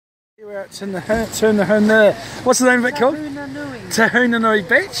We're at what's the name of it called? Te Hunanui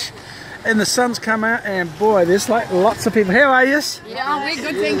Beach. And the sun's come out and boy, there's like lots of people. How are you? Yeah, we're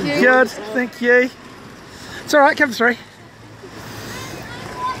good, thank you. Good, thank you. It's alright, come through.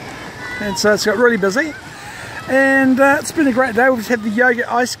 And so it's got really busy. And it's been a great day. We've had the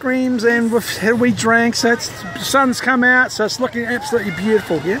yogurt ice creams and we've had a wee drink. So the sun's come out, so it's looking absolutely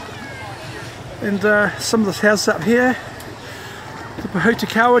beautiful here. And some of the houses up here. The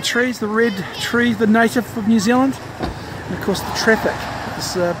Pahutakawa trees, the red tree, the native of New Zealand. And of course the traffic.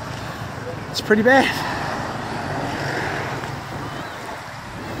 It's pretty bad.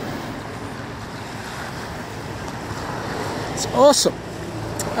 It's awesome.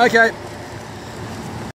 Okay.